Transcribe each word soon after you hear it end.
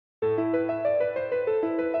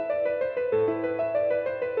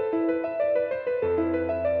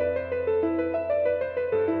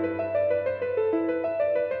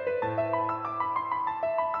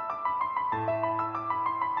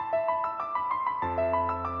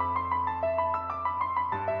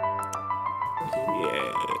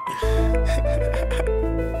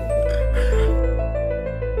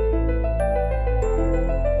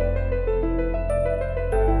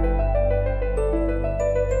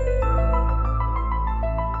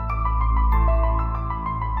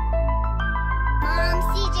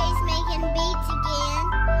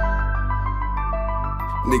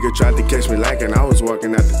Nigga tried to catch me lacking, I was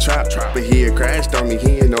walking out the trap. But he had crashed on me,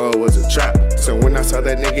 he didn't know it was a trap. So when I saw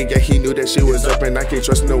that nigga, yeah, he knew that shit was up. And I can't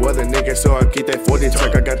trust no other nigga, so I get that 40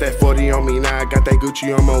 truck. I got that 40 on me, now I got that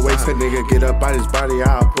Gucci on my waist. That nigga get up out his body,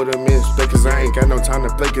 I'll put him in his place. Cause I ain't got no time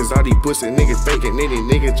to play, cause all these pussy niggas faking. Any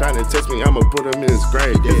nigga trying to test me, I'ma put him in his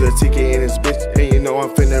grave. There's Lil TK in his bitch, and you know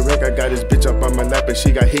I'm finna wreck. I got this bitch up on my lap, and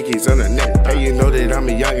she got hickeys on her neck. Hey, you know that I'm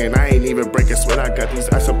a youngin', I ain't even breaking sweat. I got these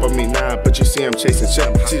ice up on me now, but you see I'm chasing shit.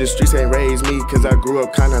 See, the streets ain't raised me, cause I grew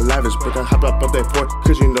up kinda lavish. But I hop up that porch,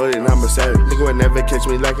 cause you know that I'm a savage. Nigga would never catch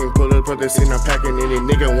me lacking, pull up on the scene, I'm packing. Any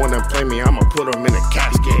nigga wanna play me, I'ma put him in a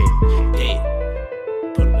casket. Yeah,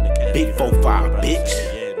 put him in a casket. Big 4-5, bitch.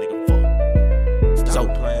 Yeah, nigga, fuck. So,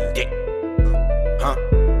 yeah. Huh?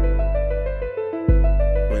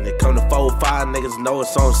 When it come to 4-5, niggas know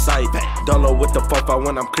it's on sight. Dolo with the 4-5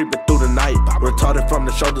 when I'm creeping through the night. Retarded from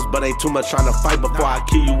the shoulders, but ain't too much trying to fight. Before I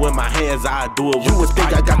kill you in my hands, I do it with you would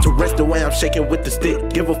think I got to rest the way I'm shaking with the stick.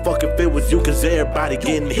 Give a fuck if it was you, cause everybody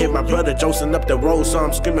getting hit. My brother Josing up the road, so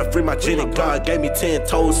I'm screaming free my chin. And God gave me 10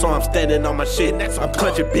 toes, so I'm standing on my shit. I'm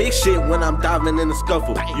clutching big shit when I'm diving in the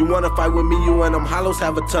scuffle. You wanna fight with me, you and them hollows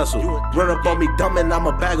have a tussle. Run up on me dumb and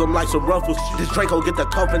I'ma bag them like some ruffles. This Draco get the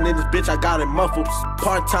coffin in this bitch, I got it muffled.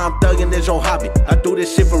 Part-time thuggin' is your hobby. I do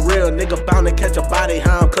this shit for real, nigga bound to catch a body.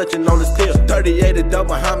 How I'm clutching on the steel. 38 a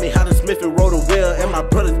double behind me, how the Smith and roll the wheel. And my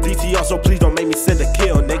brother's DTR, so please don't make me send a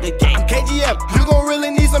kill, nigga. I'm Kgf, you gon'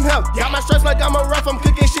 really need some help. Got my stripes like I'm a ref, I'm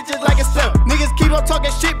cooking shit just like it's self. Niggas keep on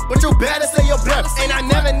talking shit, but you better say your breath. And I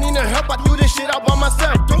never need no help, I do this shit all by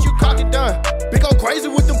myself. Don't you cock it done. Big go crazy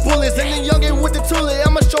with the bullets, and the youngin' with the toolie.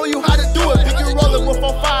 I'ma show you how to do it. Pick you rollin' with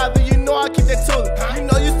 4-5, and you know I keep that toolie. You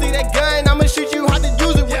know you see that gun, I'ma shoot you how to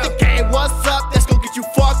use it. With the gang, what's up? That's gon' get you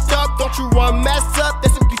fucked up. Don't you run mess up,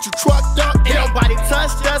 that's gon' get you trucked up. Ain't nobody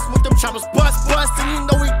touched us with them choppers bust, and you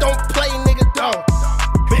know we don't play, nigga, don't.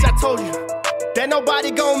 Bitch, I told you that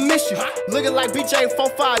nobody gon' miss you. Looking like Bj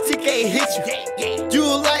 4-5, TK hit you. You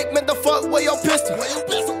like, man, the fuck, where your pistol?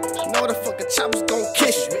 Know the fucking choppers gon'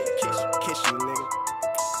 kiss you. Kiss you, nigga.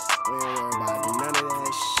 We ain't worry about none of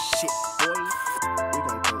that shit, boy. We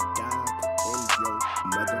gon' go down in your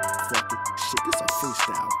motherfucking shit. This a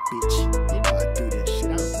freestyle, bitch. You know I do that shit.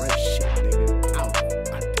 I run shit, nigga. I'm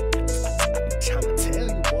trying to tell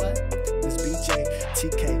you, boy. This Bj,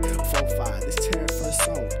 TK, 4-5. This tearing first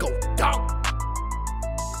song. Go dog.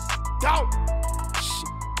 Dog. Shit.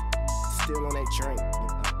 Still on that drink.